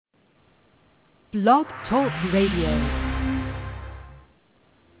Blog Talk Radio.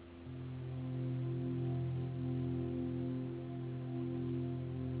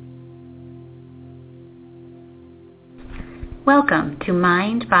 Welcome to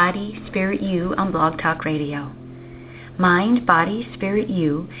Mind, Body, Spirit You on Blog Talk Radio. Mind, Body, Spirit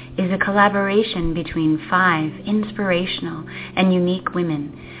You is a collaboration between 5 inspirational and unique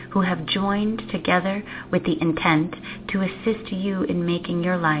women who have joined together with the intent to assist you in making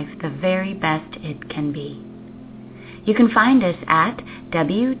your life the very best it can be. You can find us at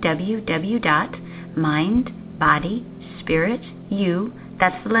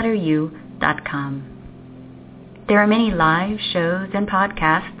www.mindbodyspiritu.com. There are many live shows and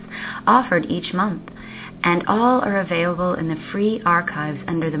podcasts offered each month, and all are available in the free archives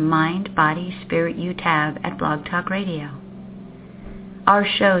under the Mind, Body, Spirit You tab at Blog Talk Radio. Our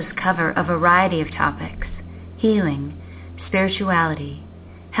shows cover a variety of topics: healing, spirituality,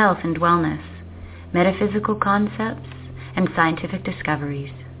 health and wellness, metaphysical concepts, and scientific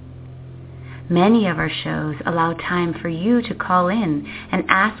discoveries. Many of our shows allow time for you to call in and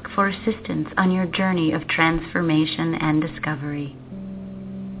ask for assistance on your journey of transformation and discovery.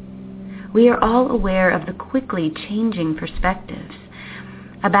 We are all aware of the quickly changing perspectives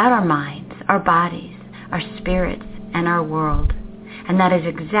about our minds, our bodies, our spirits, and our world, and that is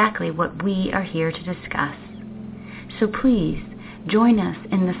exactly what we are here to discuss. So please join us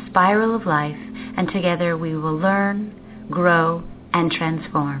in the spiral of life, and together we will learn, grow, and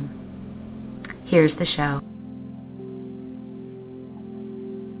transform. Here's the show.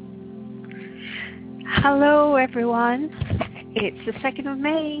 Hello, everyone. It's the 2nd of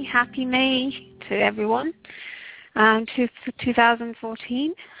May. Happy May to everyone, to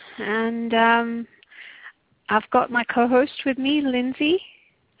 2014. And I've got my co-host with me, Lindsay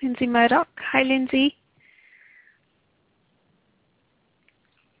Murdoch. Hi, Lindsay.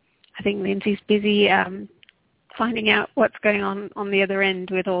 I think Lindsay's busy finding out what's going on the other end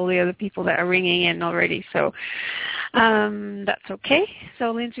with all the other people that are ringing in already. So that's okay.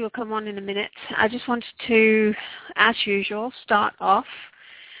 So Lindsay will come on in a minute. I just wanted to, as usual, start off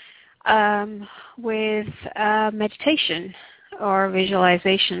with meditation or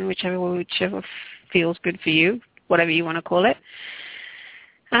visualization, whichever feels good for you, whatever you want to call it.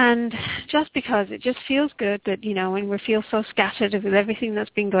 And just because it just feels good that, when we feel so scattered with everything that's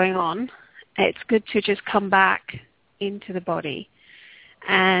been going on, it's good to just come back into the body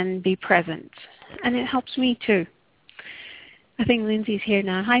and be present. And it helps me too. I think Lindsay's here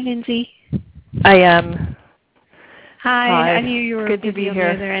now. Hi, Lindsay. I am. Hi. I knew you were good busy to be on here.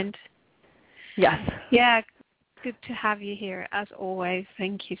 The other end. Yes. Yeah, good to have you here, as always.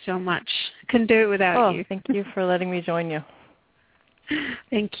 Thank you so much. Couldn't do it without you. Thank you for letting me join you.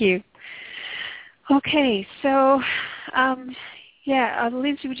 Thank you. Okay, so,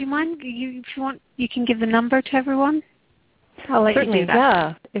 Lindsay, would you mind, if you want, you can give the number to everyone? I'll let Certainly, you do that.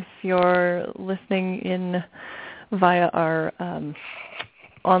 Yeah. If you're listening in via our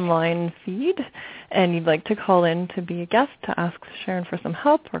online feed and you'd like to call in to be a guest to ask Charan for some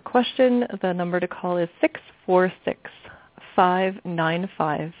help or question, the number to call is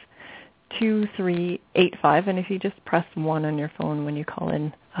 646-595-2385. And if you just press 1 on your phone when you call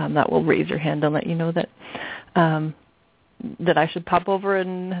in, that will raise your hand and let you know that that I should pop over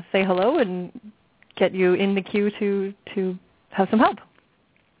and say hello and get you in the queue to have some help.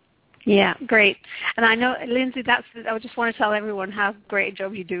 Yeah, great. And I know, Lindsay, I just want to tell everyone how great a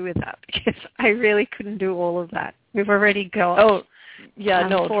job you do with that, because I really couldn't do all of that. We've already got... Oh, yeah,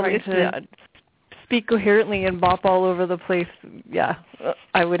 trying to speak coherently and bop all over the place,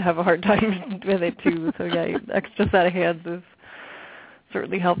 I would have a hard time with it too. So, extra set of hands is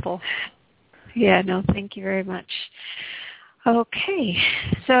certainly helpful. Yeah, no, thank you very much. Okay,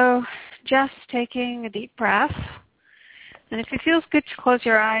 so just taking a deep breath. And if it feels good to close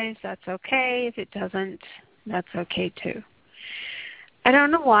your eyes, that's okay. If it doesn't, that's okay too. I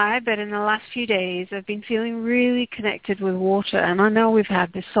don't know why, but in the last few days, I've been feeling really connected with water. And I know we've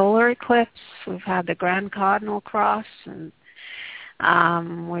had the solar eclipse, we've had the Grand Cardinal Cross, and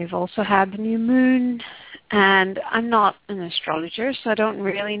we've also had the new moon. And I'm not an astrologer, so I don't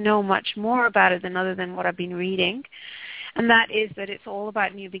really know much more about it other than what I've been reading. And that is that it's all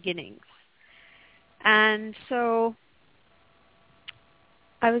about new beginnings. And so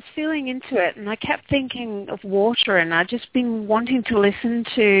I was feeling into it, and I kept thinking of water, and I'd just been wanting to listen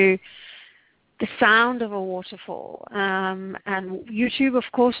to the sound of a waterfall. And YouTube,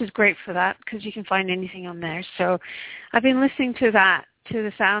 of course, is great for that because you can find anything on there. So I've been listening to that, to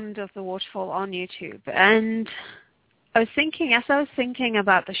the sound of the waterfall on YouTube. And I was thinking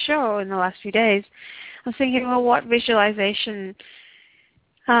about the show in the last few days, I was thinking, well, what visualization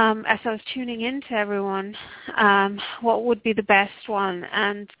as I was tuning into everyone, what would be the best one,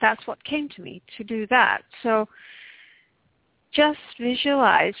 and that's what came to me, to do that. So just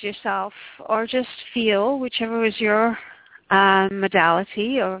visualize yourself, or just feel, whichever is your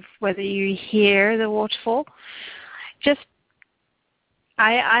modality, or whether you hear the waterfall. Just,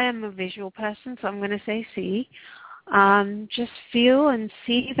 I am a visual person, so I'm going to say see. Just feel and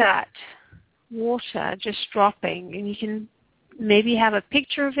see that water just dropping, and you can maybe have a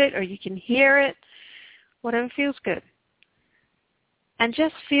picture of it, or you can hear it, whatever feels good. And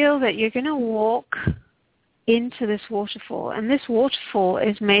just feel that you're going to walk into this waterfall, and this waterfall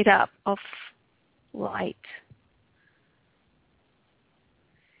is made up of light.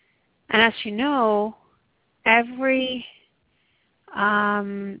 And as you know, every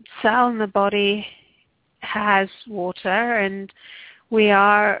cell in the body has water, and we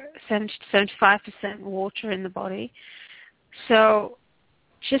are 70 to 75% water in the body. So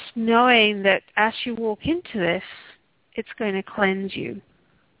just knowing that as you walk into this, it's going to cleanse you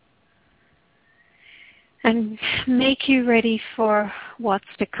and make you ready for what's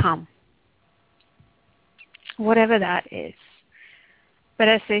to come, whatever that is. But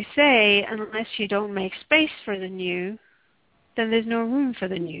as they say, unless you don't make space for the new, then there's no room for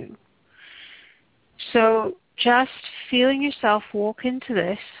the new. So just feeling yourself walk into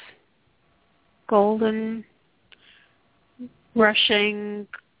this golden, rushing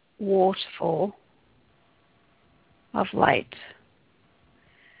waterfall of light.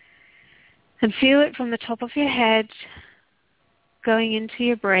 And feel it from the top of your head, going into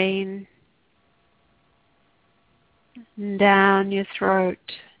your brain, and down your throat,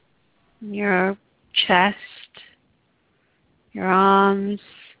 your chest, your arms,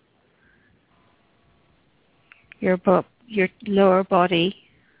 your lower body,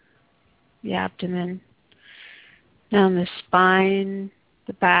 the abdomen, down the spine,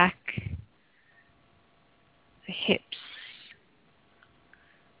 the back, the hips,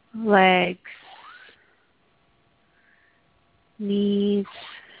 legs, knees,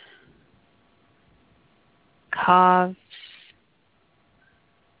 calves,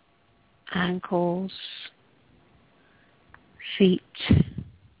 ankles, feet,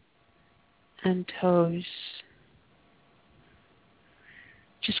 and toes.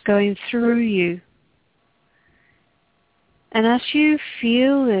 Just going through you. And as you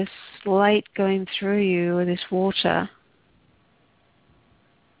feel this light going through you, or this water,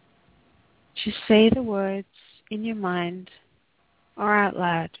 just say the words in your mind or out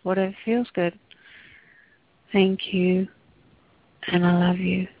loud, whatever feels good. Thank you, and I love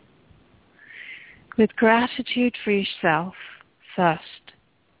you. With gratitude for yourself first,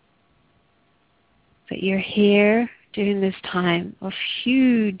 that you're here during this time of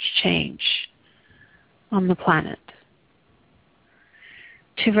huge change on the planet.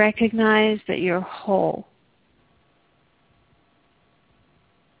 To recognize that you're whole.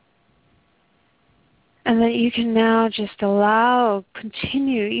 And that you can now just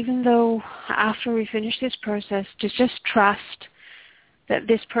continue, even though after we finish this process, to just trust that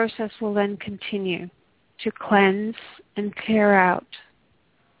this process will then continue to cleanse and clear out,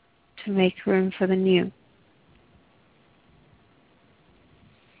 to make room for the new.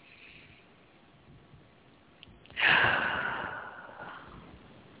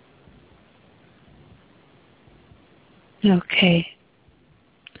 Okay.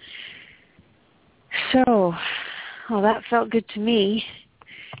 So, well, that felt good to me.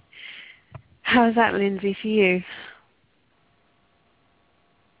 How's that, Lindsay, for you?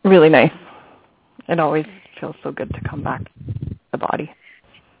 Really nice. It always feels so good to come back to the body.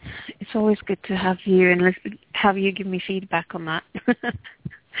 It's always good to have you and have you give me feedback on that.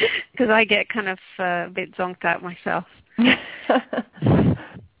 Because I get kind of a bit zonked out myself.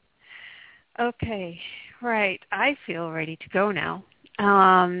 Okay, right. I feel ready to go now.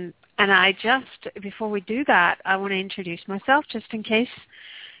 And I just, before we do that, I want to introduce myself just in case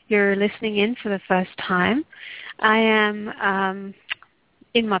you're listening in for the first time. I am,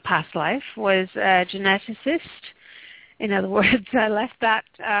 in my past life, was a geneticist. In other words, I left that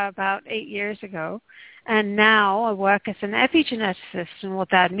about 8 years ago. And now I work as an epigeneticist. And what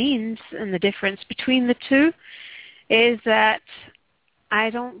that means, and the difference between the two, is that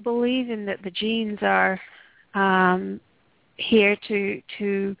I don't believe in that the genes are here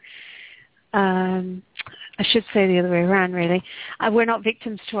to I should say the other way around, really. We're not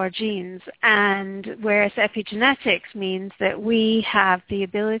victims to our genes, and whereas epigenetics means that we have the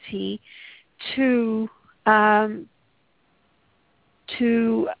ability to I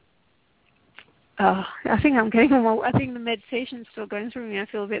think I'm getting I think the meditation's still going through me. I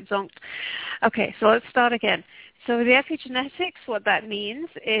feel a bit zonked. Okay, so let's start again. So the epigenetics, what that means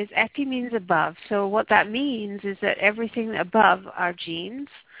is epi means above. So what that means is that everything above our genes,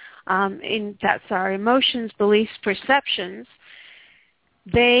 that's our emotions, beliefs, perceptions,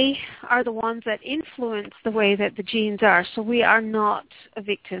 they are the ones that influence the way that the genes are. So we are not a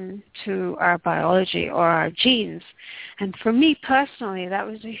victim to our biology or our genes. And for me personally, that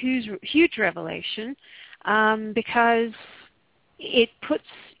was a huge revelation, because it puts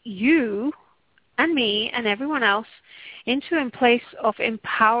you and me and everyone else into a place of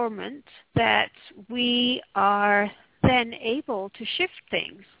empowerment that we are then able to shift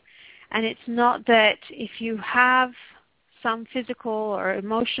things. And it's not that if you have some physical or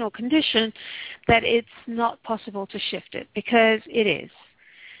emotional condition that it's not possible to shift it, because it is.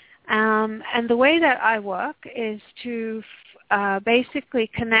 And the way that I work is to basically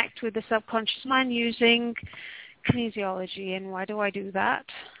connect with the subconscious mind using kinesiology. And why do I do that?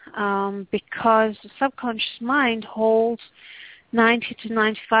 Because the subconscious mind holds 90 to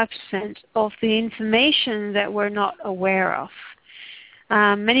 95% of the information that we're not aware of.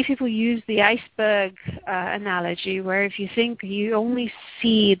 Many people use the iceberg analogy, where if you think you only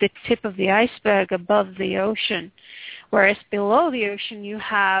see the tip of the iceberg above the ocean, whereas below the ocean you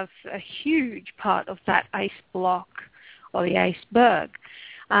have a huge part of that ice block or the iceberg.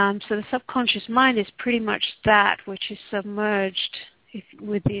 So the subconscious mind is pretty much that which is submerged,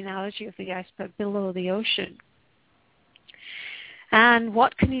 with the analogy of the iceberg, below the ocean. And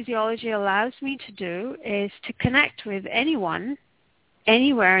what kinesiology allows me to do is to connect with anyone,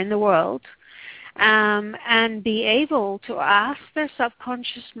 anywhere in the world, and be able to ask their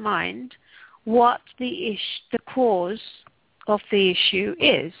subconscious mind what the cause of the issue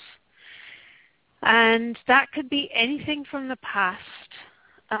is. And that could be anything from the past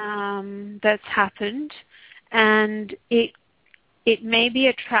that's happened, and it may be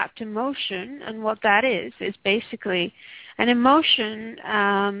a trapped emotion. And what that is basically an emotion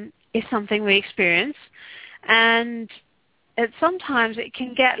is something we experience, and sometimes it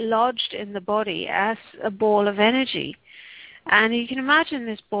can get lodged in the body as a ball of energy. And you can imagine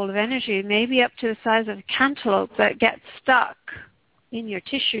this ball of energy maybe up to the size of a cantaloupe that gets stuck in your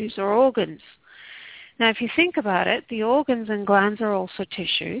tissues or organs. Now, if you think about it, the organs and glands are also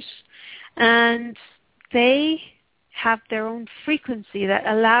tissues, and they have their own frequency that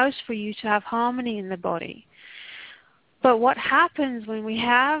allows for you to have harmony in the body. But what happens when we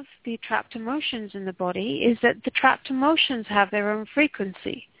have the trapped emotions in the body is that the trapped emotions have their own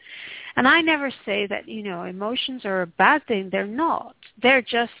frequency. And I never say that, emotions are a bad thing. They're not. They're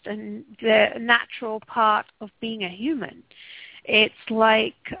just the natural part of being a human. It's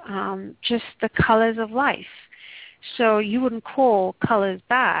like just the colors of life. So you wouldn't call colors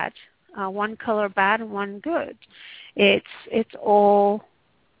bad, one color bad and one good. It's all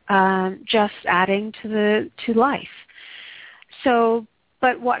just adding to life. So,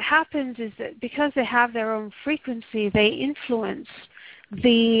 but what happens is that because they have their own frequency, they influence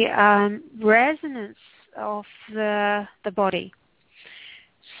the resonance of the body.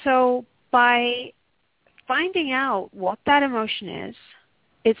 So by finding out what that emotion is,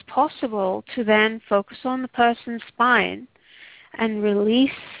 it's possible to then focus on the person's spine and release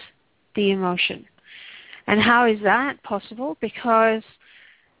the emotion. And how is that possible? Because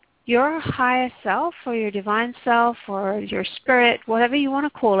your higher self or your divine self or your spirit, whatever you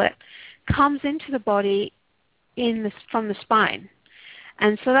want to call it, comes into the body from the spine.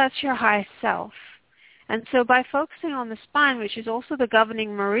 And so that's your higher self. And so by focusing on the spine, which is also the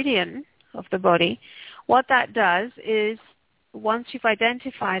governing meridian of the body, what that does is, once you've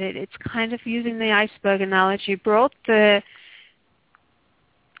identified it, it's kind of, using the iceberg analogy, brought the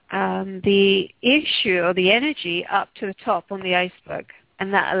issue or the energy up to the top on the iceberg.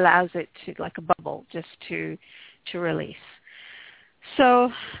 And that allows it to, like a bubble, just to release.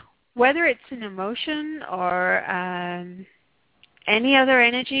 So whether it's an emotion or any other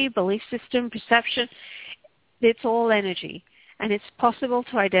energy, belief system, perception, it's all energy. And it's possible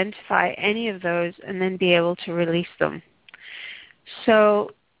to identify any of those and then be able to release them.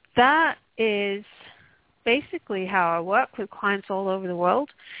 So that is basically how I work with clients all over the world.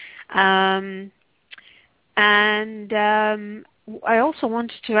 I also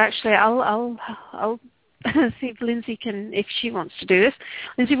wanted to actually, I'll see if Lindsay can, if she wants to do this.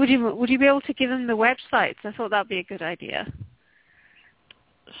 Lindsay, would you be able to give them the websites? I thought that'd be a good idea.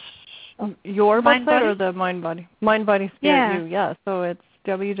 Your website or the Mind Body? Mind Body Spirit You, yeah. So it's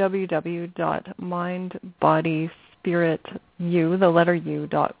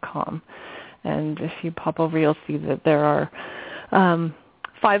www.mindbodyspiritu.com. And if you pop over, you'll see that there are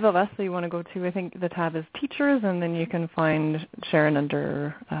 5 of us that you want to go to. I think the tab is teachers, and then you can find Charan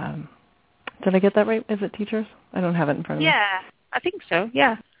under Did I get that right? Is it teachers? I don't have it in front of me. Yeah, I think so,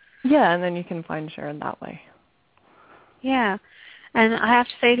 yeah. Yeah, and then you can find Charan that way. Yeah. And I have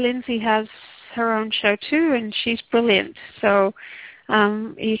to say, Lindsay has her own show too, and she's brilliant. So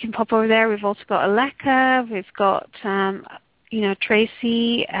you can pop over there. We've also got Aleka, we've got,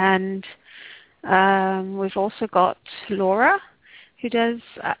 Tracy, and we've also got Laura, who does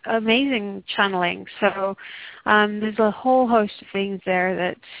amazing channeling. So there's a whole host of things there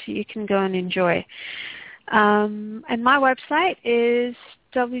that you can go and enjoy. And my website is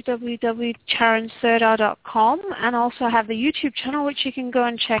www.charansurdhar.com, and also have the YouTube channel, which you can go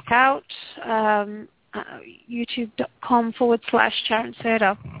and check out, youtube.com/Charan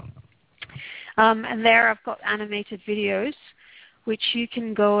Surdhar. And there I've got animated videos, which you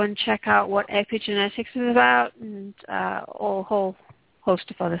can go and check out what epigenetics is about, and a whole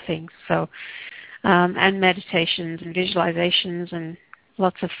host of other things. So, and meditations and visualizations and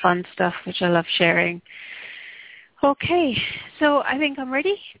lots of fun stuff, which I love sharing. Okay, so I think I'm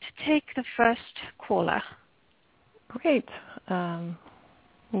ready to take the first caller. Great.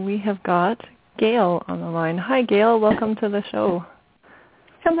 We have got Gail on the line. Hi, Gail. Welcome to the show.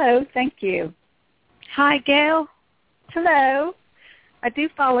 Hello. Thank you. Hi, Gail. Hello. I do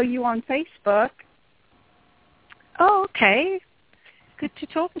follow you on Facebook. Oh, okay. Good to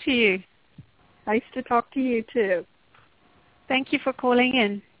talk to you. Nice to talk to you, too. Thank you for calling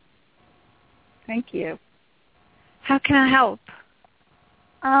in. Thank you. How can I help?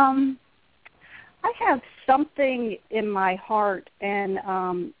 I have something in my heart, and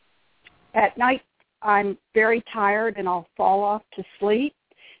at night I'm very tired and I'll fall off to sleep,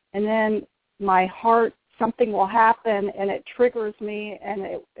 and then my heart, something will happen and it triggers me and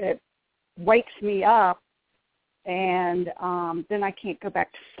it wakes me up, and then I can't go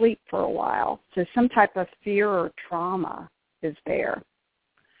back to sleep for a while. So some type of fear or trauma is there.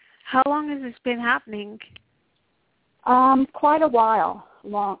 How long has this been happening? Quite a while,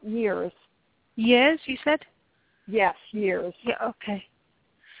 years. Years, you said? Yes, years. Yeah, okay.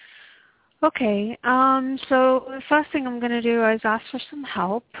 Okay, so the first thing I'm going to do is ask for some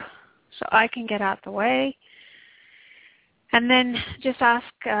help so I can get out the way. And then just ask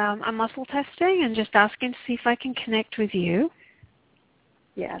a muscle testing and just asking to see if I can connect with you.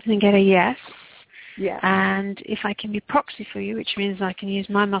 Yes. And get a yes. Yes. And if I can be proxy for you, which means I can use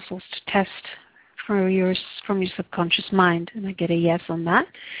my muscles to test from your subconscious mind, and I get a yes on that.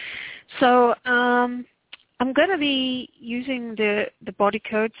 So I'm going to be using the body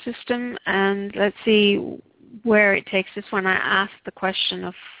code system, and let's see where it takes us when I ask the question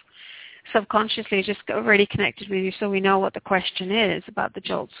of subconsciously just already connected with you so we know what the question is about the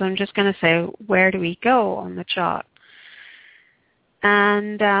jolt. So I'm just going to say, where do we go on the chart?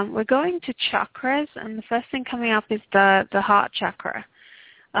 And we're going to chakras, and the first thing coming up is the heart chakra.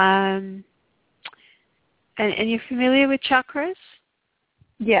 And you're familiar with chakras?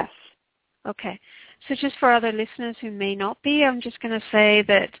 Yes. Okay. So just for other listeners who may not be, I'm just going to say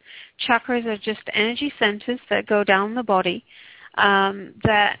that chakras are just energy centers that go down the body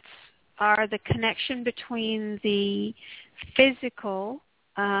that are the connection between the physical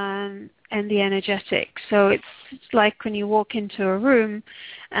and the energetic. So it's like when you walk into a room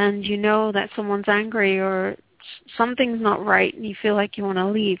and you know that someone's angry or something's not right and you feel like you want to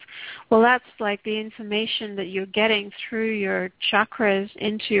leave. Well, that's like the information that you're getting through your chakras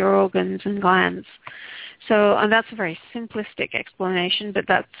into your organs and glands. So, and that's a very simplistic explanation, but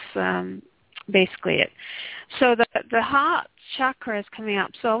that's basically it. So the heart chakra is coming up.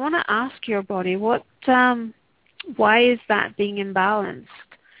 So I want to ask your body, why is that being imbalanced?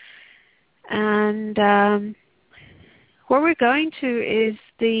 And where we're going to is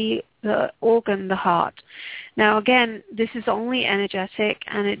the organ, the heart. Now, again, this is only energetic,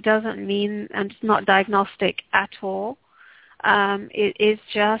 and it doesn't mean, and it's not diagnostic at all. It is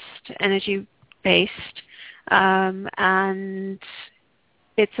just energy-based, and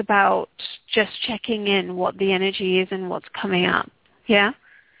it's about just checking in what the energy is and what's coming up. Yeah?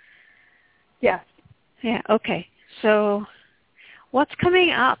 Yes. Yeah, okay. So what's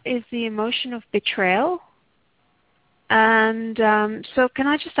coming up is the emotion of betrayal. And so can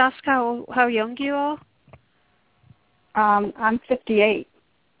I just ask how young you are? I'm 58.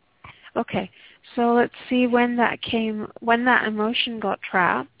 Okay. So let's see when that emotion got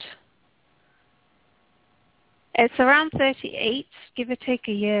trapped. It's around 38, give or take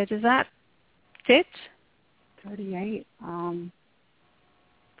a year. Does that fit? 38.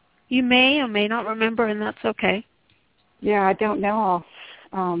 You may or may not remember, and that's okay. Yeah, I don't know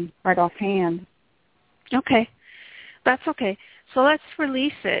right offhand. Okay. That's okay. So let's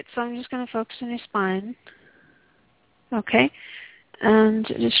release it. So I'm just going to focus on your spine. Okay.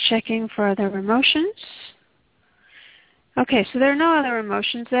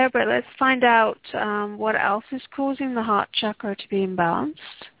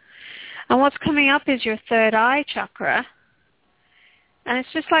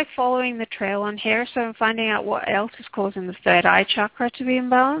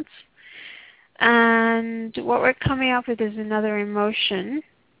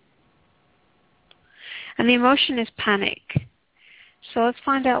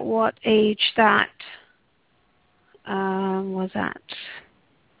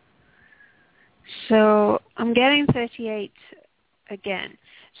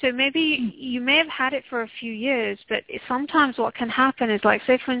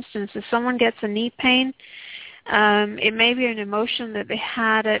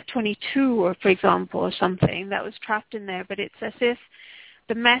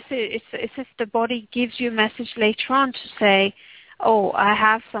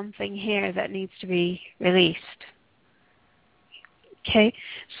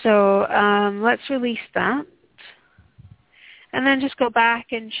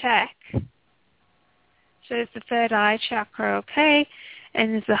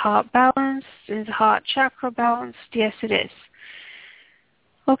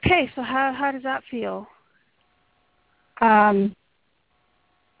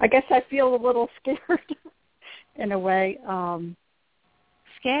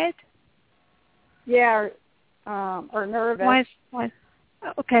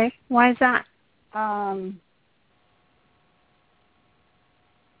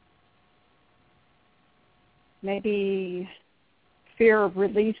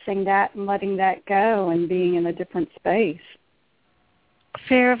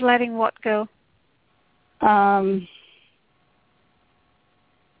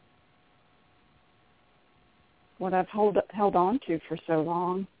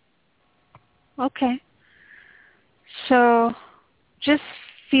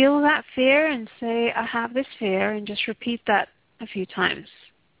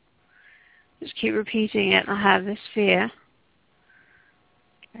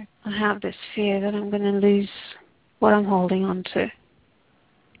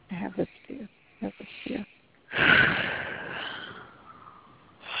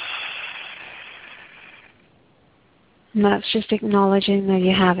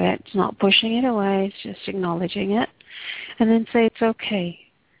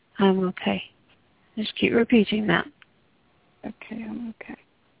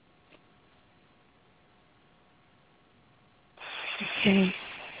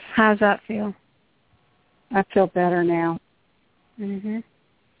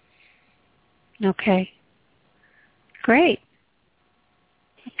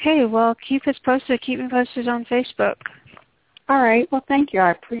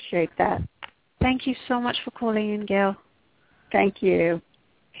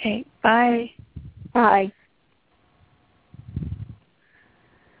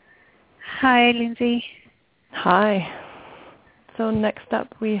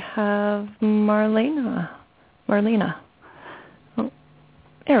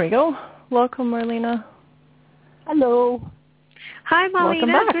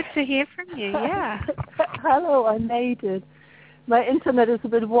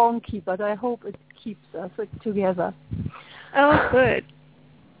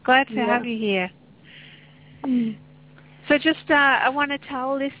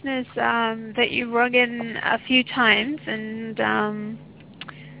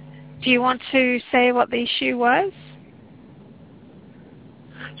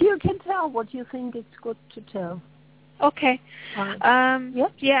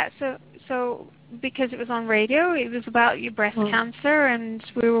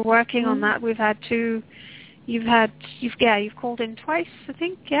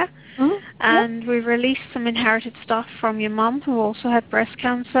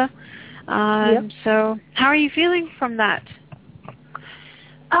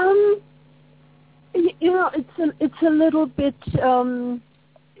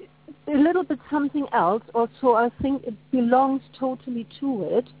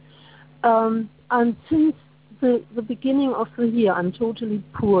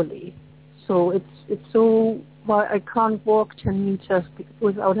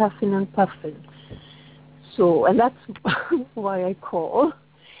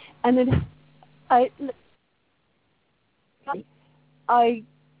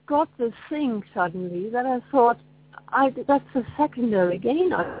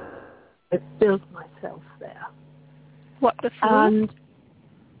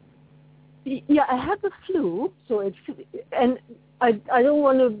 Yeah, I had the flu, and I don't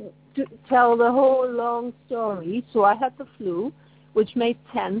want to tell the whole long story. So I had the flu, which made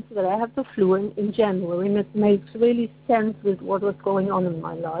sense that I had the flu in January, and it makes really sense with what was going on in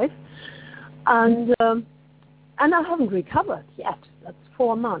my life. And I haven't recovered yet. That's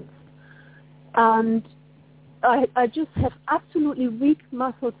 4 months. And I just have absolutely weak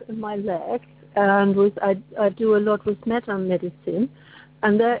muscles in my legs, and I do a lot with meta medicine,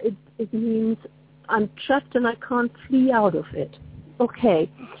 and there it means I'm trapped and I can't flee out of it. Okay.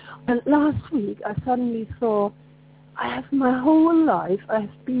 And last week I suddenly saw I have my whole life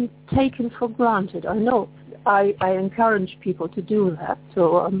I've been taken for granted. I know I encourage people to do that.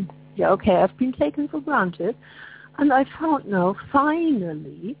 So I've been taken for granted, and I found now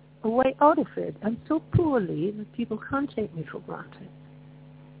finally a way out of it. I'm so poorly that people can't take me for granted.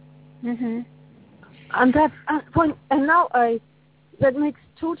 Mhm. And now that makes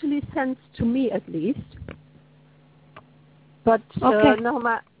totally sense to me, at least. But now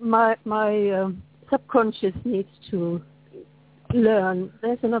my subconscious needs to learn.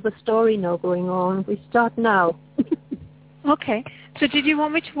 There's another story now going on. We start now. Okay. So did you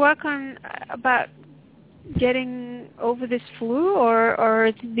want me to work on about getting over this flu,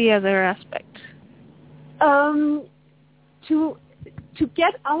 or the other aspect? To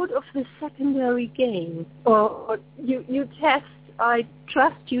get out of the secondary game, or you test. I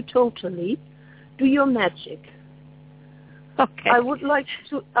trust you totally. Do your magic. Okay. I would like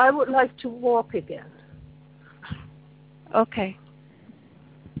to walk again. Okay.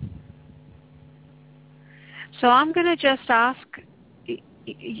 So I'm going to just ask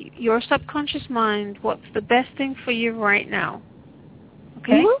your subconscious mind what's the best thing for you right now.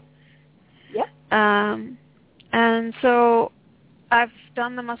 Okay? Mm-hmm. Yeah. And so I've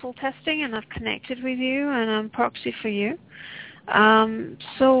done the muscle testing and I've connected with you and I'm proxy for you.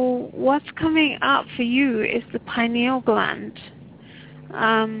 So what's coming up for you is the pineal gland.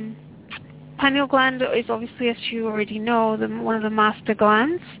 Pineal gland is obviously, as you already know, one of the master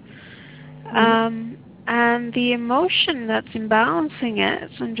glands. And the emotion that's imbalancing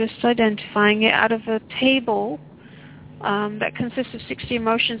it, so I'm just identifying it out of a table that consists of 60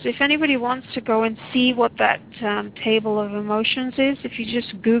 emotions. If anybody wants to go and see what that table of emotions is, if you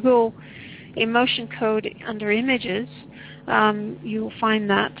just Google emotion code under images, you'll find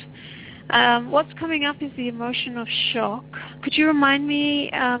that. What's coming up is the emotion of shock. Could you remind me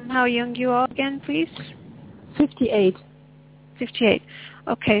how young you are again, please? 58. 58.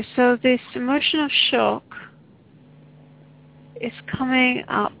 Okay, so this emotion of shock is coming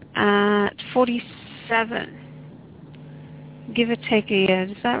up at 47. Give or take a year.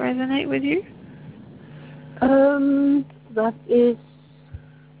 Does that resonate with you? That is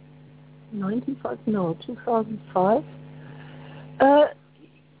 95, no, 2005.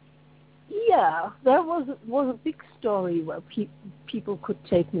 Yeah, there was a big story where people could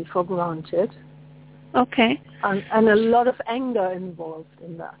take me for granted. Okay. And a lot of anger involved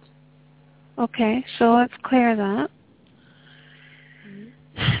in that. Okay, so let's clear that.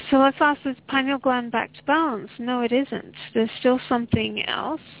 So let's ask, is pineal gland back to balance? No, it isn't. There's still something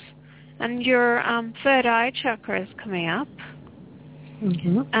else. And your third eye chakra is coming up.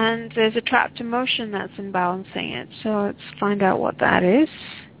 Mm-hmm. And there's a trapped emotion that's imbalancing it. So let's find out what that is.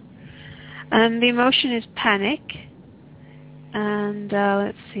 And the emotion is panic. And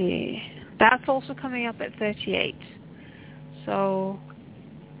let's see. That's also coming up at 38. So,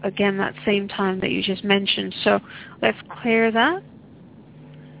 again, that same time that you just mentioned. So let's clear that.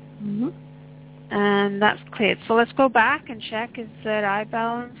 Mm-hmm. And that's cleared. So let's go back and check, is third eye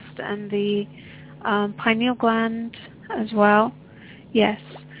balanced and the pineal gland as well? Yes.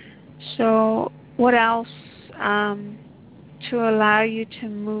 So what else to allow you to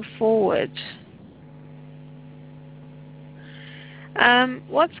move forward?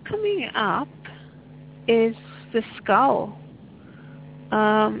 What's coming up is the skull,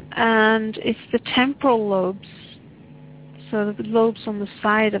 and it's the temporal lobes, so the lobes on the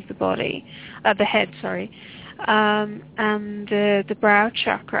side of the body, the head, and the brow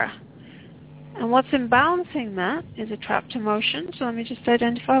chakra. And what's imbalancing that is a trapped emotion, so let me just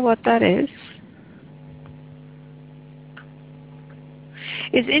identify what that is.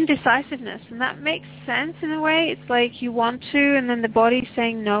 Is indecisiveness, and that makes sense in a way. It's like you want to, and then the body's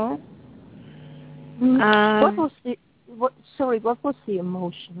saying no. What was the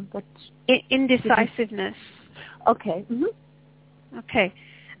emotion? Indecisiveness. Okay. Mm-hmm. Okay,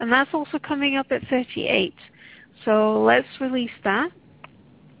 and that's also coming up at 38. So let's release that,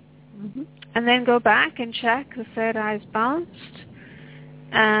 and then go back and check the third eye is balanced,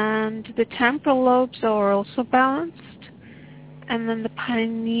 and the temporal lobes are also balanced. And then the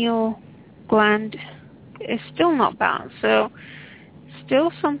pineal gland is still not balanced. So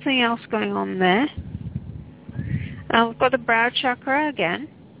still something else going on there. We've got the brow chakra again,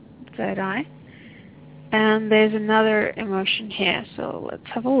 third eye. And there's another emotion here, so let's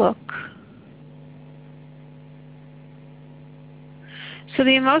have a look. So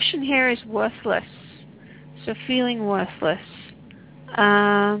the emotion here is worthless, so feeling worthless.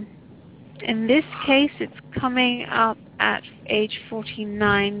 In this case, it's coming up at age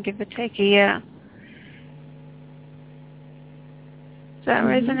 49, give or take a year. Is that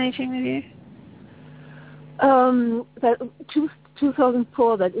resonating with you? That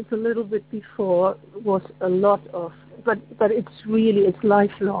 2004, that is a little bit before, was a lot of, but it's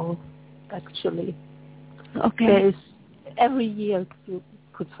lifelong, actually. Okay. There is, every year you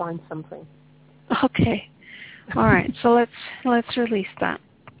could find something. Okay. All right. So let's release that.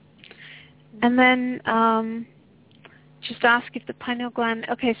 And then just ask if the pineal gland,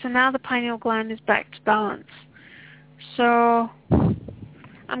 okay, so now the pineal gland is back to balance. So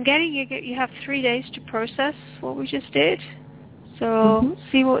I'm getting you have 3 days to process what we just did. So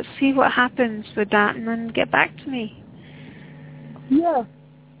see what happens with that, and then get back to me. Yeah.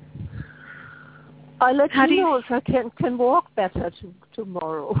 I'll let you know if I can walk better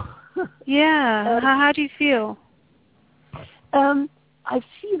tomorrow. Yeah. How do you feel? I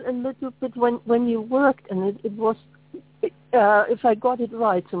feel a little bit when you worked, and it was, if I got it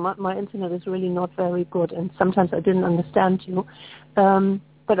right, so my internet is really not very good, and sometimes I didn't understand you.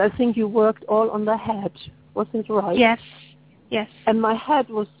 But I think you worked all on the head. Was it right? Yes. And my head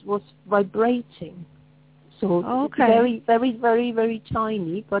was vibrating. So very, very, very, very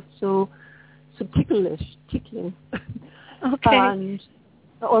tiny, but so tickling. Okay. And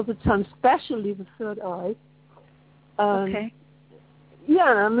all the time, especially the third eye. Okay.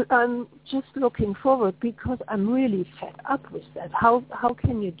 Yeah, I'm just looking forward because I'm really fed up with that. How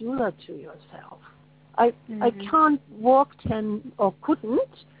can you do that to yourself? I can't walk 10, or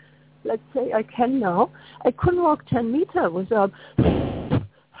couldn't. Let's say I can now. I couldn't walk 10 meters without. I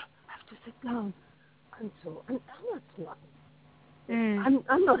have to sit down. And that's not.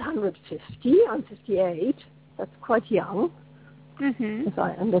 I'm not 150. I'm 58. That's quite young, as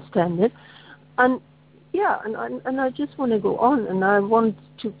I understand it. And yeah, and I just want to go on, and I want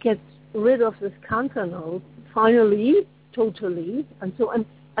to get rid of this cancer now, finally, totally, and so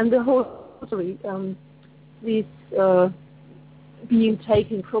and the whole these being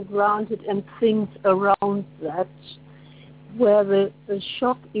taken for granted and things around that, were the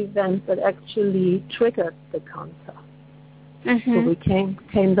shock event that actually triggered the cancer. So we came.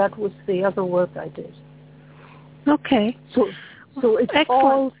 That was the other work I did. Okay. So it's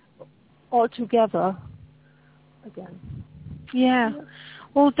excellent. all together again. Yeah.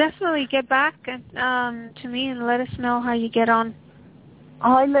 Well, definitely get back to me and let us know how you get on.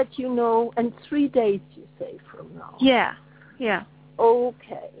 I'll let you know in 3 days, you say, from now. Yeah.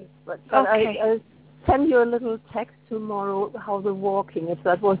 Okay. But okay. I'll send you a little text tomorrow how the walking, if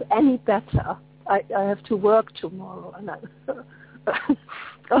that was any better. I have to work tomorrow. And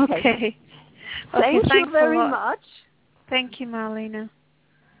Okay. Thank you very much. Thank you, Marlena.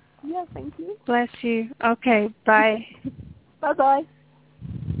 Yeah, thank you. Bless you. Okay, bye. Bye-bye.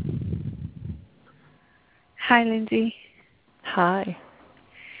 Hi, Lindsay. Hi.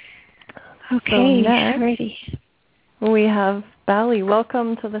 Okay, so next, ready. We have Bally.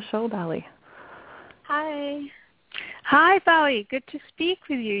 Welcome to the show, Bally. Hi. Hi, Bally. Good to speak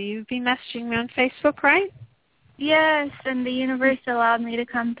with you. You've been messaging me on Facebook, right? Yes, and the universe allowed me to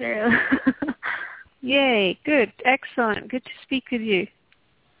come through. Yay, good. Excellent. Good to speak with you.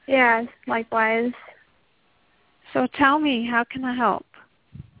 Yes, likewise. So tell me, how can I help?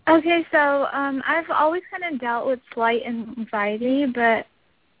 Okay, so I've always kind of dealt with slight anxiety, but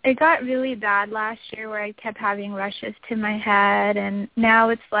it got really bad last year where I kept having rushes to my head, and now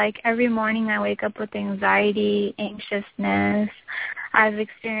it's like every morning I wake up with anxiety, anxiousness. I've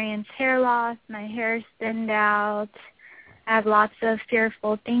experienced hair loss, my hair's thinned out. I have lots of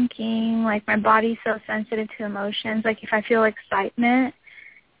fearful thinking, like my body's so sensitive to emotions. Like if I feel excitement,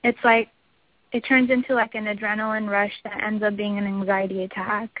 it's like it turns into like an adrenaline rush that ends up being an anxiety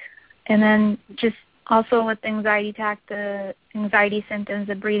attack. And then just also with the anxiety attack, the anxiety symptoms,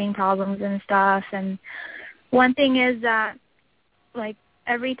 the breathing problems and stuff. And one thing is that, like,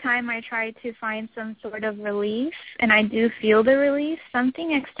 every time I try to find some sort of relief, and I do feel the relief,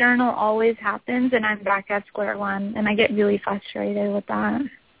 something external always happens, and I'm back at square one, and I get really frustrated with that.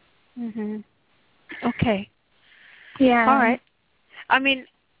 Okay. Yeah. All right. I mean,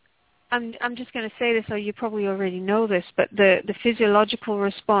 I'm just going to say this, or you probably already know this, but the physiological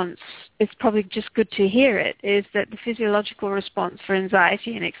response, it's probably just good to hear it, is that the physiological response for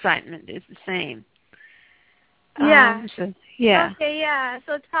anxiety and excitement is the same. Yeah. Yeah. Okay, yeah.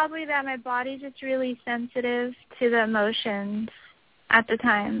 So it's probably that my body's just really sensitive to the emotions at the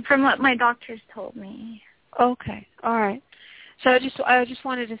time, from what my doctors told me. Okay. All right. So I just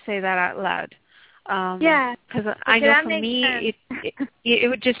wanted to say that out loud. Yeah. Because I know for me, it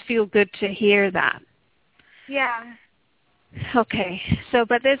would just feel good to hear that. Yeah. Okay. So,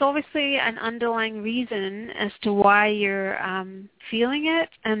 but there's obviously an underlying reason as to why you're feeling it,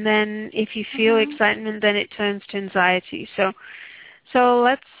 and then if you feel excitement, then it turns to anxiety. So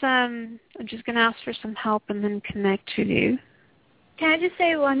let's. I'm just going to ask for some help and then connect with you. Can I just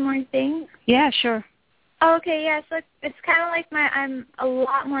say one more thing? Yeah, sure. Oh, okay, yeah, so it's kind of like I'm a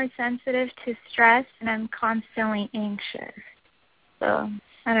lot more sensitive to stress, and I'm constantly anxious. So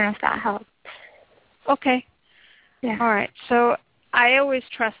I don't know if that helps. Okay. Yeah. All right. So I always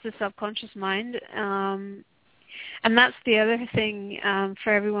trust the subconscious mind, and that's the other thing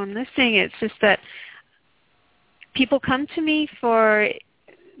for everyone listening. It's just that people come to me for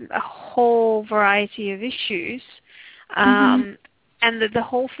a whole variety of issues, and the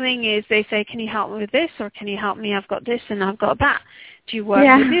whole thing is they say, can you help me with this, or can you help me, I've got this and I've got that. Do you work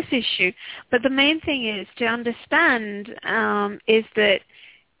with this issue? But the main thing is to understand is that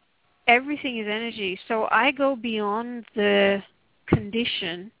everything is energy. So I go beyond the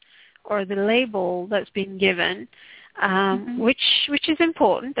condition or the label that's been given, which is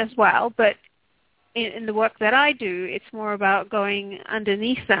important as well, but in the work that I do, it's more about going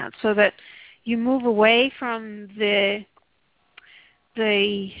underneath that so that you move away from the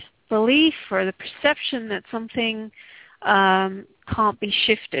belief or the perception that something can't be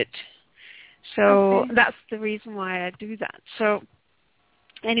shifted. So that's the reason why I do that. So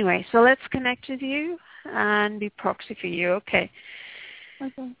anyway, so let's connect with you and be proxy for you. Okay.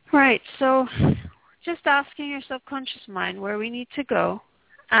 Right, so just asking your subconscious mind where we need to go.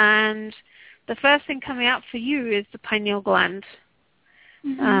 And the first thing coming up for you is the pineal gland.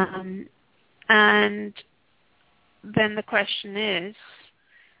 And then the question is,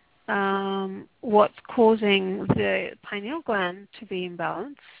 what's causing the pineal gland to be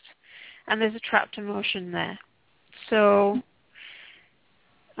imbalanced? And there's a trapped emotion there. So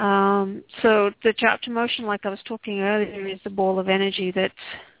the trapped emotion, like I was talking earlier, is the ball of energy that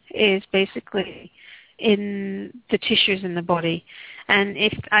is basically in the tissues in the body. And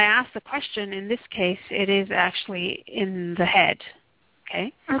if I ask the question, in this case, it is actually in the head,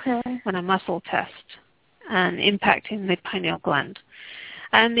 okay? On a muscle test, and impacting the pineal gland.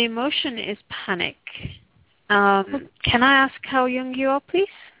 And the emotion is panic. Can I ask how young you are, please?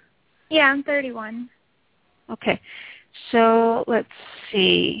 Yeah, I'm 31. Okay. So let's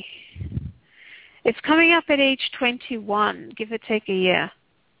see. It's coming up at age 21, give or take a year.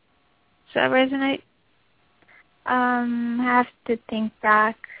 Does that resonate? I have to think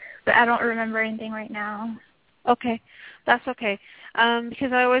back, but I don't remember anything right now. Okay, that's okay.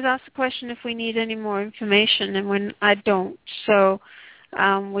 Because I always ask the question if we need any more information, and when I don't, so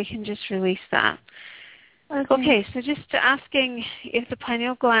we can just release that. Okay, so just asking if the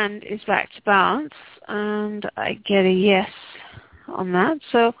pineal gland is back to balance, and I get a yes on that.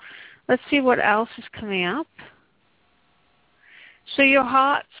 So let's see what else is coming up. So your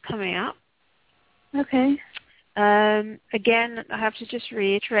heart's coming up. Okay. Again, I have to just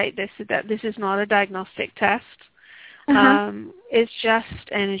reiterate this, that this is not a diagnostic test. It's just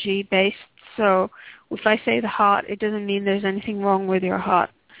energy-based. So if I say the heart, it doesn't mean there's anything wrong with your heart.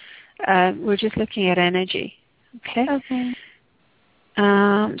 We're just looking at energy. Okay? Okay.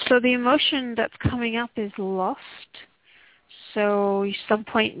 So the emotion that's coming up is lost. So at some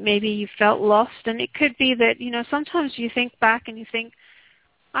point maybe you felt lost, and it could be that, sometimes you think back and you think,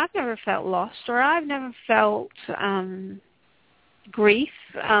 I've never felt lost, or I've never felt grief.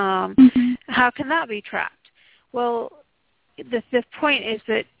 How can that be trapped? Well, the point is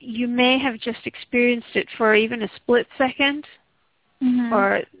that you may have just experienced it for even a split second,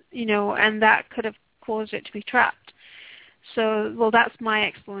 or, and that could have caused it to be trapped. So, well, that's my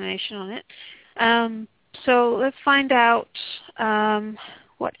explanation on it. So let's find out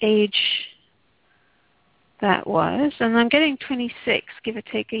what age that was. And I'm getting 26, give or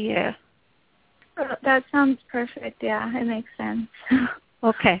take a year. That sounds perfect. Yeah, it makes sense.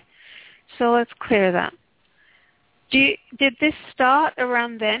 Okay. So let's clear that. Did this start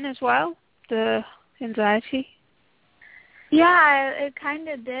around then as well, the anxiety? Yeah, it kind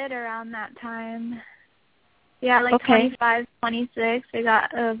of did around that time. Yeah, like 25, 26. I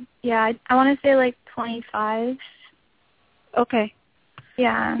got, I want to say like 25. Okay.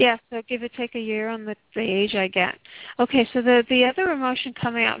 Yeah. Yeah, so give or take a year on the age I get. Okay, so the other emotion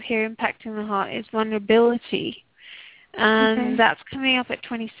coming up here impacting the heart is vulnerability. And that's coming up at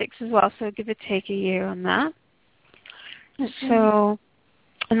 26 as well, so give or take a year on that. Okay. So,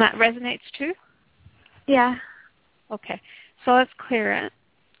 and that resonates too? Yeah. Okay, so let's clear it.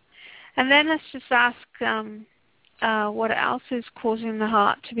 And then let's just ask what else is causing the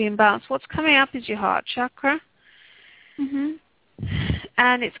heart to be imbalanced. What's coming up is your heart chakra. Mhm.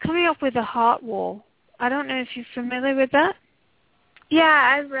 And it's coming up with a heart wall. I don't know if you're familiar with that.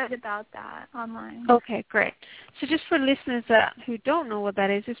 Yeah, I've read about that online. Okay, great. So just for listeners who don't know what that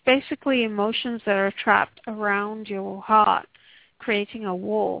is, it's basically emotions that are trapped around your heart, creating a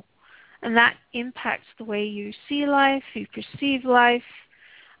wall. And that impacts the way you see life, you perceive life.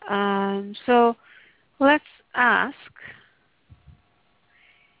 So let's ask,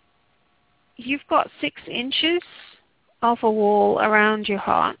 you've got 6 inches of a wall around your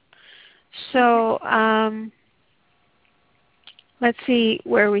heart. So let's see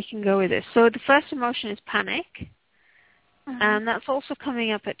where we can go with this. So the first emotion is panic, and that's also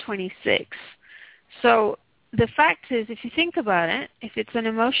coming up at 26. So the fact is, if you think about it, if it's an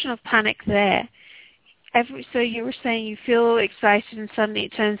emotion of panic there, so you were saying you feel excited and suddenly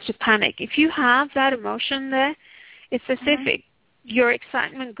it turns to panic. If you have that emotion there, it's as if your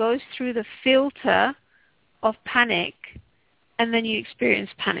excitement goes through the filter of panic, and then you experience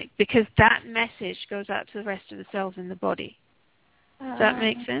panic because that message goes out to the rest of the cells in the body. Does that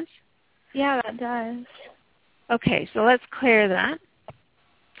make sense? Yeah, that does. Okay, so let's clear that.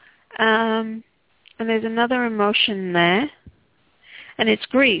 And there's another emotion there, and it's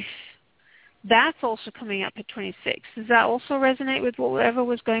grief. That's also coming up at 26. Does that also resonate with whatever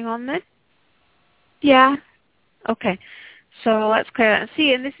was going on there? Yeah. Okay, so let's clear that. And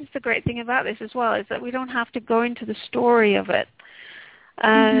see, and this is the great thing about this as well, is that we don't have to go into the story of it.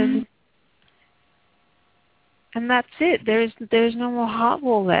 And that's it. There's no more heart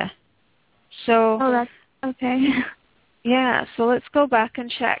wall there. So. Oh, that's okay. Yeah. So let's go back and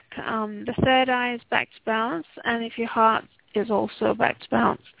check. The third eye is back to balance, and if your heart is also back to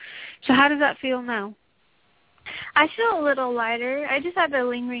balance. So how does that feel now? I feel a little lighter. I just have a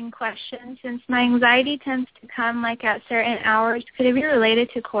lingering question. Since my anxiety tends to come like at certain hours, could it be related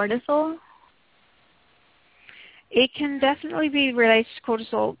to cortisol? It can definitely be related to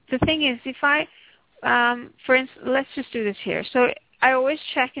cortisol. The thing is, if for instance, let's just do this here. So I always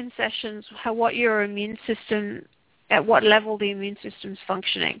check in sessions what your immune system, at what level the immune system is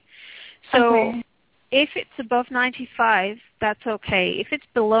functioning. So if it's above 95, that's okay. If it's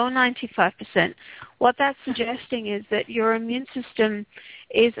below 95%, what that's suggesting is that your immune system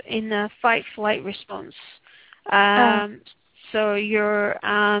is in a fight-flight response. So you're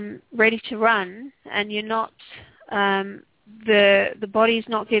ready to run, and you're not. The body's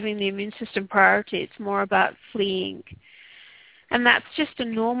not giving the immune system priority. It's more about fleeing. And that's just a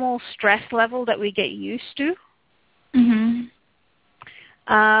normal stress level that we get used to.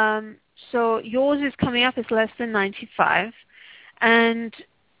 So yours is coming up as less than 95. And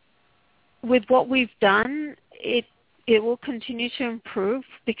with what we've done, it will continue to improve,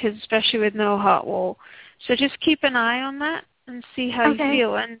 because especially with no heart wall. So just keep an eye on that and see how you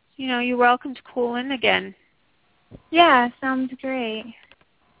feel. And, you're welcome to call in again. Yeah, sounds great.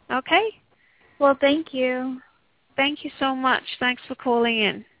 Okay. Well, thank you. Thank you so much. Thanks for calling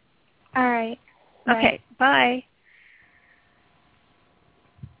in. All right. Bye. Okay, bye.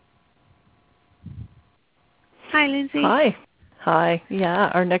 Hi, Lindsay. Hi. Yeah,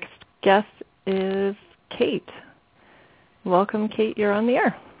 our next guest is Kate. Welcome, Kate. You're on the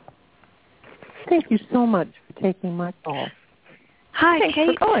air. Thank you so much for taking my call. Hi, Thanks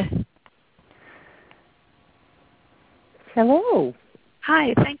Kate. for calling. Hello.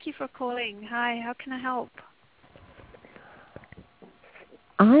 Hi, thank you for calling. Hi, how can I help?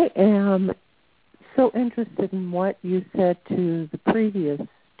 I am so interested in what you said to the previous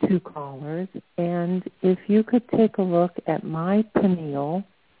 2 callers, and if you could take a look at my pineal,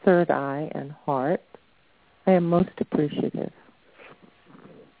 third eye, and heart, I am most appreciative.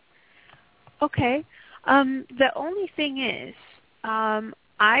 Okay. The only thing is,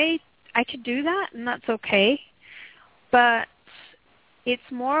 I could do that, and that's okay. But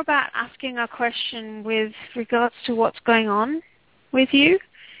it's more about asking a question with regards to what's going on with you,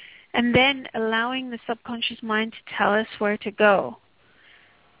 and then allowing the subconscious mind to tell us where to go.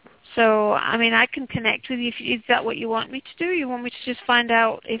 So, I can connect with you. Is that what you want me to do? You want me to just find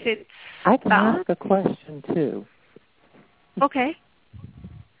out if it's I can balanced? ask a question, too. Okay.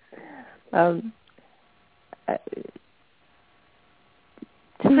 Because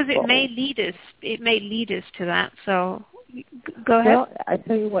it may lead us to that. So Go ahead. Well, I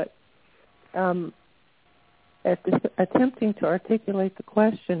tell you what, attempting to articulate the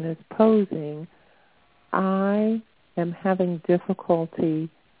question is posing, I am having difficulty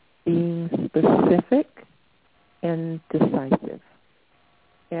being specific and decisive.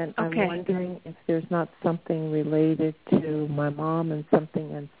 And I'm wondering if there's not something related to my mom and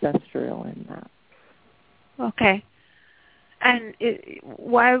something ancestral in that. Okay. And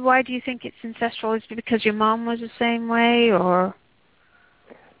why do you think it's ancestral? Is it because your mom was the same way, or?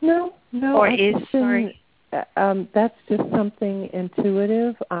 No. Or sorry. That's just something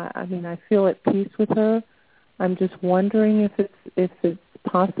intuitive. I mean, I feel at peace with her. I'm just wondering if it's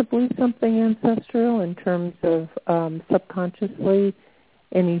possibly something ancestral in terms of subconsciously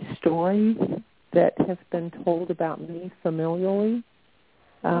any stories that have been told about me familially.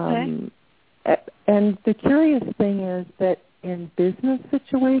 And the curious thing is that in business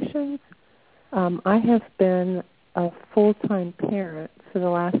situations, I have been a full-time parent for the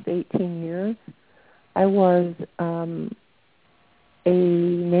last 18 years. I was a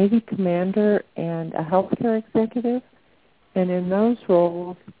Navy commander and a healthcare executive, and in those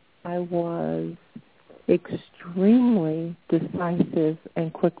roles, I was extremely decisive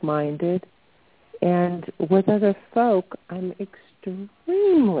and quick-minded, and with other folk, I'm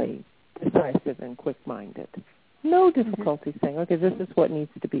extremely decisive and quick-minded. No difficulty saying, okay, this is what needs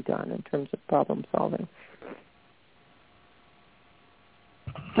to be done in terms of problem solving.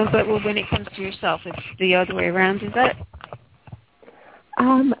 But when it comes to yourself, it's the other way around, is it?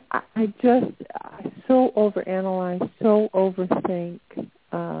 I so overanalyze, so overthink,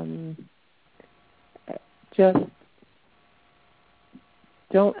 just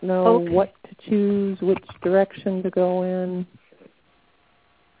don't know what to choose, which direction to go in.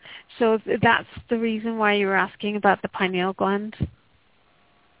 So that's the reason why you were asking about the pineal gland?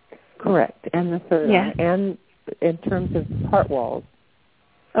 Correct, and the third eye, and in terms of heart walls.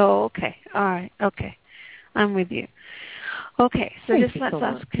 Oh, okay. All right. Okay. I'm with you. Okay, so let's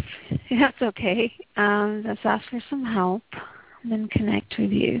ask. That's okay. Let's ask for some help, and then connect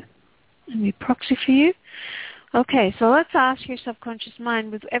with you. Let me proxy for you. Okay, so let's ask your subconscious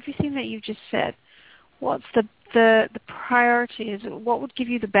mind, with everything that you've just said, what's the priority? Is it, what would give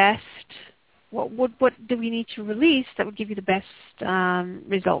you the best? What do we need to release that would give you the best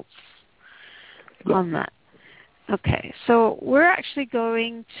results on that? Okay, so we're actually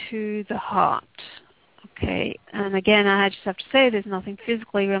going to the heart. Okay, and again, I just have to say there's nothing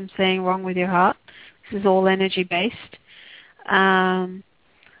physically I'm saying wrong with your heart. This is all energy-based.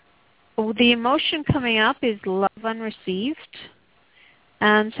 The emotion coming up is love unreceived.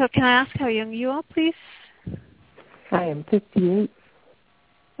 And so can I ask how young you are, please? I am 58.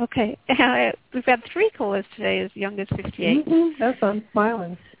 Okay. We've had 3 callers today as young as 58. That's I'm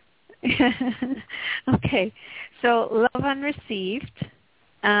smiling. Okay. So love unreceived.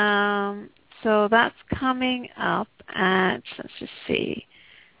 So that's coming up at, let's just see,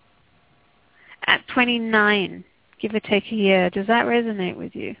 at 29, give or take a year. Does that resonate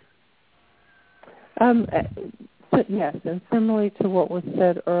with you? Yes, and similarly to what was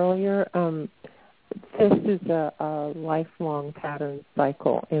said earlier, this is a lifelong pattern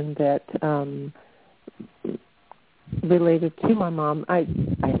cycle in that related to my mom, I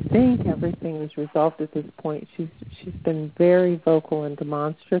think everything is resolved at this point. She's been very vocal and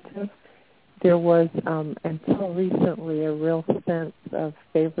demonstrative. There was, until recently, a real sense of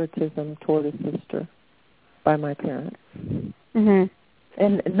favoritism toward a sister by my parents. Mm-hmm.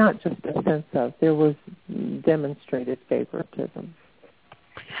 And not just a sense of, there was demonstrated favoritism.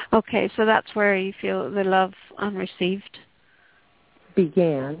 Okay, so that's where you feel the love unreceived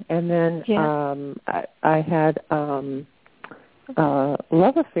began. And then I had a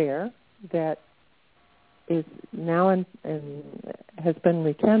love affair that is now and has been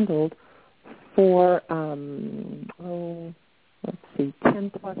rekindled for, 10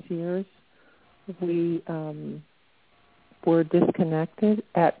 plus years. We were disconnected.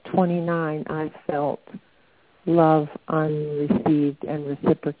 At 29, I felt love unreceived and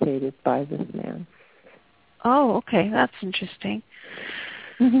reciprocated by this man. Oh, okay. That's interesting.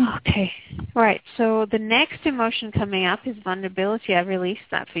 Mm-hmm. Okay. Right. So the next emotion coming up is vulnerability. I've released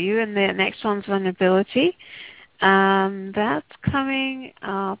that for you. And the next one's vulnerability. That's coming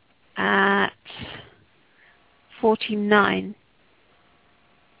up at 49.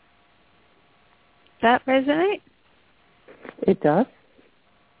 Does that resonate? It does.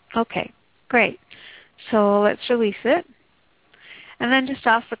 Okay, great. So let's release it. And then just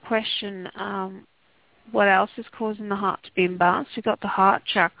ask the question, what else is causing the heart to be imbalanced? We've got the heart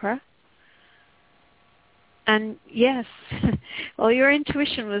chakra. And yes, well, your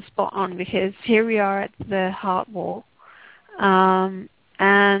intuition was spot on, because here we are at the heart wall.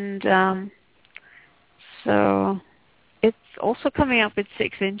 So it's also coming up at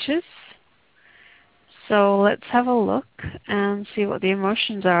 6 inches. So let's have a look and see what the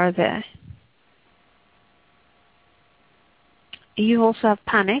emotions are there. You also have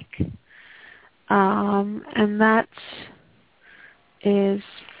panic, and that is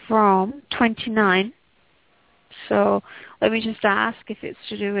from 29. So let me just ask if it's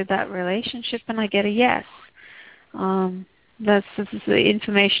to do with that relationship, and I get a yes. This is the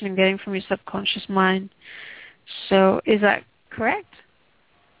information I'm getting from your subconscious mind. So is that correct?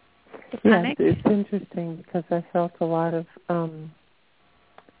 Yes, it's interesting because I felt a lot of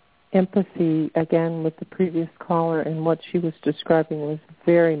empathy, again, with the previous caller, and what she was describing was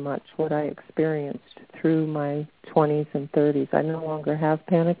very much what I experienced through my 20s and 30s. I no longer have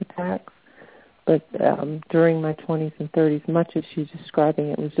panic attacks, but during my 20s and 30s, much as she's describing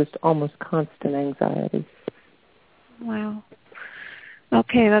it was just almost constant anxiety. Wow.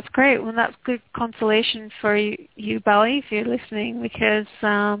 Okay, that's great. Well, that's good consolation for you, Belly, if you're listening, because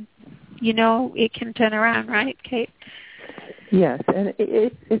it can turn around, right, Kate? Yes, and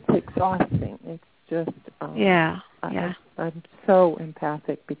it's exhausting. It's just I'm so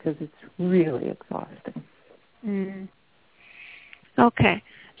empathic because it's really exhausting. Mm. Okay,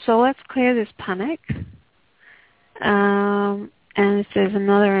 so let's clear this panic. And if there's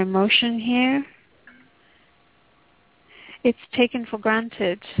another emotion here, it's taken for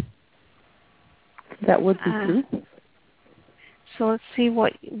granted. That would be true. So let's see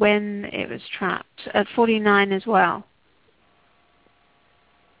when it was trapped. At 49 as well.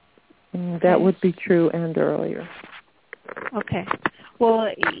 That would be true and earlier. Okay. Well,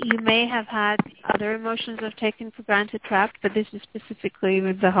 you may have had other emotions of taken for granted trapped, but this is specifically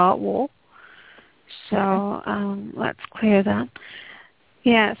with the heart wall. So let's clear that.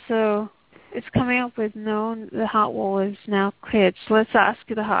 Yeah, so it's coming up with the heart wall is now cleared. So let's ask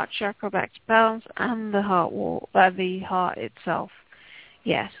the heart chakra back to balance and the heart wall, the heart itself.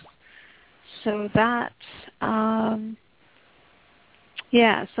 Yes. So that,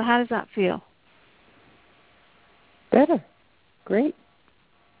 so how does that feel? Better. Great.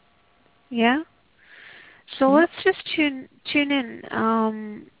 Yeah? So let's just tune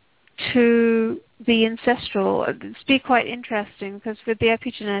in to the ancestral. It's be quite interesting because with the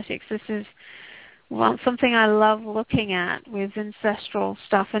epigenetics, this is something I love looking at with ancestral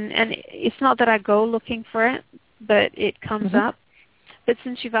stuff. And it's not that I go looking for it, but it comes up. But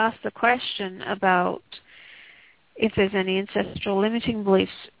since you've asked the question about if there's any ancestral limiting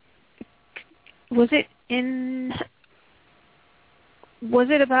beliefs, was it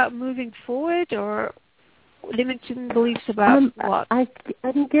about moving forward or limiting beliefs about what?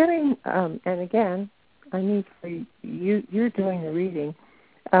 I'm getting, and again, I need for you're doing the reading,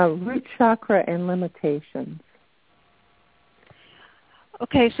 root chakra and limitations.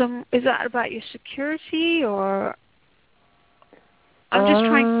 Okay, so is that about your security or? I'm just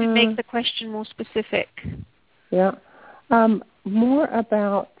trying to make the question more specific. Yeah. More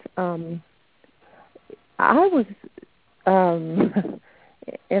about, I was,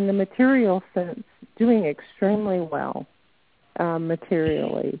 in the material sense, doing extremely well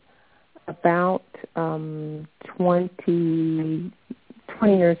materially about 20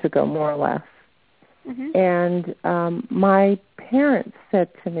 years ago, more or less. And my parents said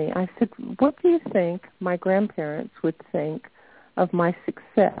to me, I said, what do you think my grandparents would think of my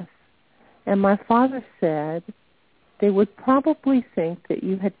success? And my father said they would probably think that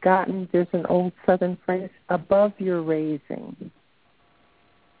you had gotten, there's an old Southern phrase, above your raising.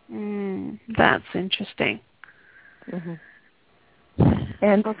 That's interesting.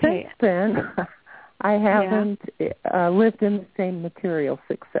 And since then, I haven't lived in the same material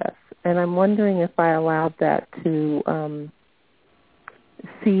success. And I'm wondering if I allowed that to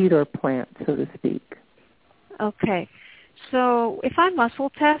seed or plant, so to speak. Okay. So if I muscle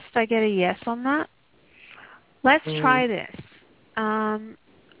test, I get a yes on that. Let's try this. I'm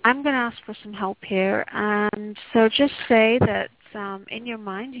going to ask for some help here. And so just say that in your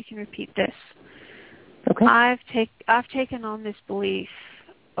mind you can repeat this. Okay. I've taken on this belief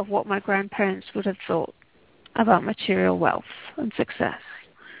of what my grandparents would have thought about material wealth and success.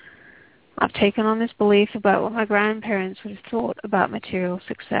 I've taken on this belief about what my grandparents would have thought about material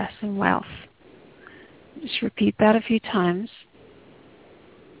success and wealth. Just repeat that a few times.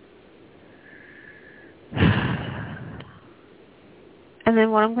 And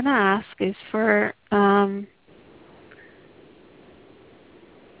then what I'm going to ask is for, and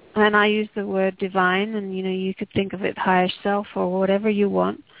I use the word divine, and you could think of it higher self or whatever you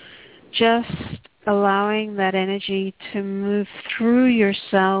want, just allowing that energy to move through your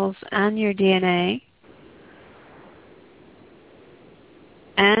cells and your DNA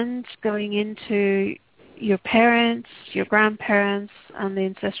and going into your parents, your grandparents, and the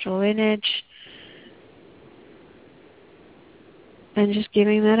ancestral lineage, and just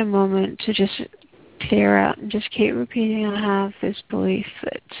giving that a moment to just clear out and just keep repeating, I have this belief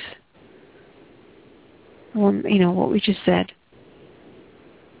that, what we just said.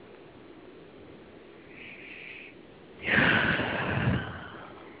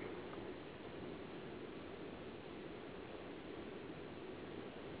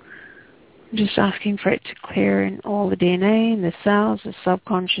 I'm just asking for it to clear in all the DNA, in the cells, the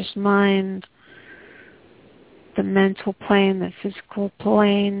subconscious mind, the mental plane, the physical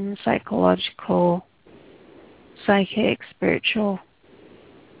plane, psychological, psychic, spiritual.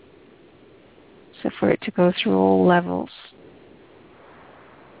 So for it to go through all levels.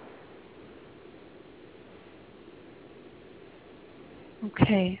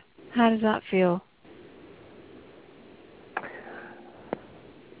 Okay, how does that feel?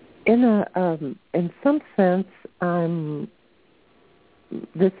 In some sense,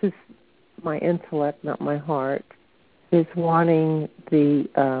 this is my intellect, not my heart, is wanting the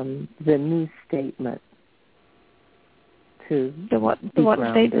new statement to the what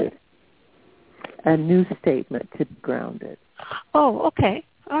grounded. Statement? A new statement to be grounded. Oh, okay.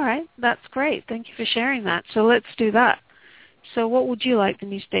 All right. That's great. Thank you for sharing that. So let's do that. So what would you like the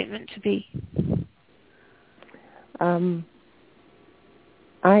new statement to be?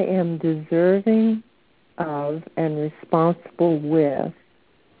 I am deserving of and responsible with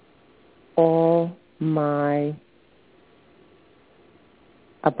all my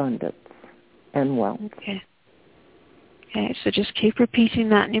abundance and wealth. Okay. Okay, so just keep repeating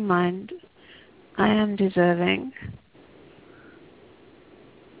that in your mind. I am deserving.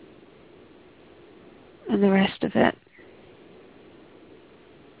 And the rest of it.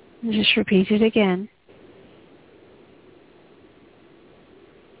 And just repeat it again.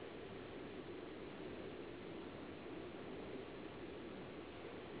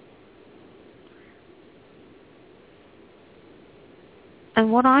 And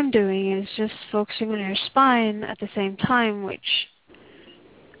what I'm doing is just focusing on your spine at the same time, which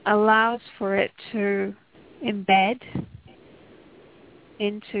allows for it to embed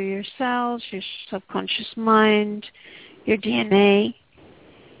into your cells, your subconscious mind, your DNA,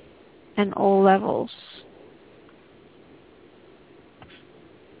 and all levels.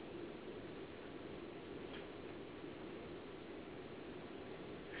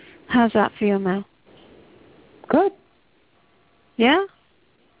 How's that feel now? Good. Yeah?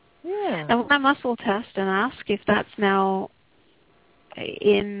 Yeah. And when I muscle test and ask if that's now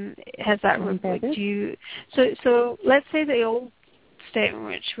has that embedded? So let's say the old statement,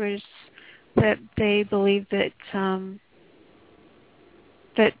 which was that they believe that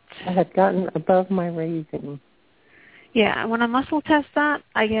that I had gotten above my raising. Yeah, when I muscle test that,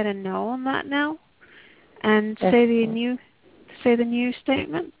 I get a no on that now. And say the new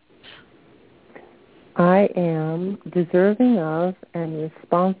statement. I am deserving of and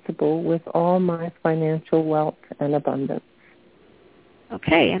responsible with all my financial wealth and abundance.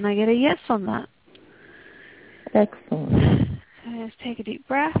 Okay, and I get a yes on that. Excellent. So just take a deep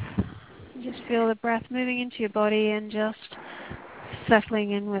breath. Just feel the breath moving into your body and just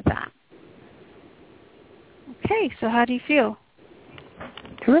settling in with that. Okay, so how do you feel?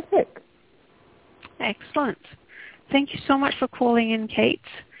 Terrific. Excellent. Thank you so much for calling in, Kate.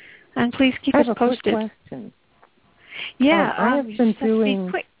 And please keep us posted. I have a quick question. Yeah, I have been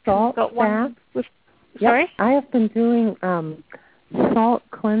doing salt baths. Sorry? I have been doing salt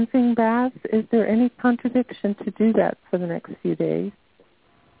cleansing baths. Is there any contradiction to do that for the next few days?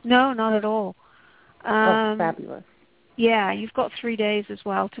 No, not at all. Fabulous. Yeah, you've got 3 days as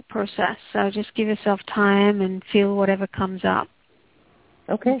well to process, so just give yourself time and feel whatever comes up.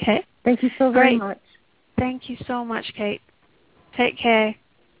 Okay. Thank you so very much. Thank you so much, Kate. Take care.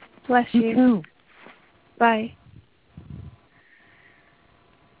 Bless you. You too. Bye.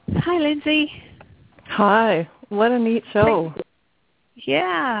 Hi, Lindsay. Hi. What a neat show.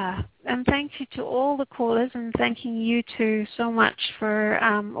 Yeah, and thank you to all the callers, and thanking you two so much for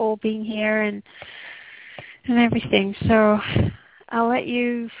all being here and everything. So I'll let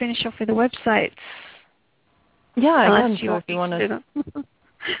you finish off with the website. Yeah, unless so if you want to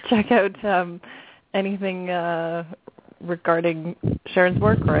check out anything regarding Charan's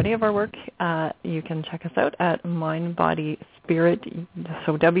work or any of our work, you can check us out at Mind Body Spirit,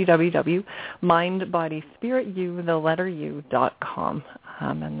 so www.mindbodyspiritu.com,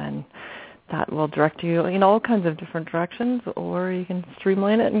 and then that will direct you in all kinds of different directions, or you can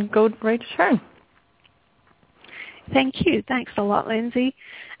streamline it and go right to Charan. Thank you. Thanks a lot, Lindsay.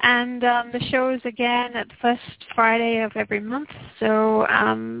 And the show is again at the first Friday of every month, so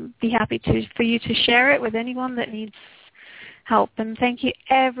be happy for you to share it with anyone that needs help. And thank you,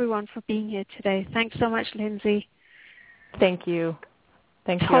 everyone, for being here today. Thanks so much, Lindsay. Thank you.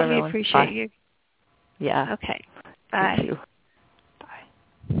 Thank you, totally everyone. Appreciate Bye. you. Yeah. Okay. Bye. Thank you.